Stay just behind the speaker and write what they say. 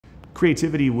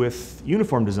Creativity with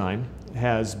uniform design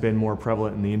has been more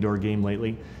prevalent in the indoor game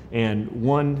lately, and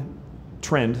one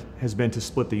trend has been to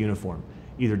split the uniform,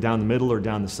 either down the middle or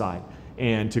down the side,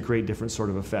 and to create different sort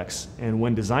of effects. And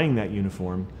when designing that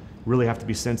uniform, really have to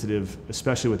be sensitive,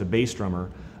 especially with a bass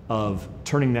drummer, of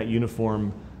turning that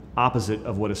uniform opposite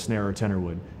of what a snare or tenor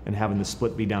would, and having the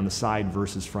split be down the side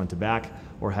versus front to back,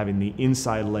 or having the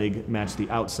inside leg match the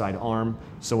outside arm,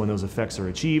 so when those effects are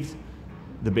achieved,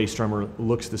 the bass drummer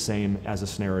looks the same as a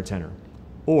snare or tenor.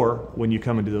 Or when you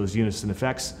come into those unison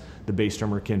effects, the bass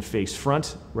drummer can face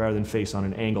front rather than face on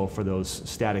an angle for those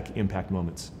static impact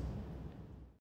moments.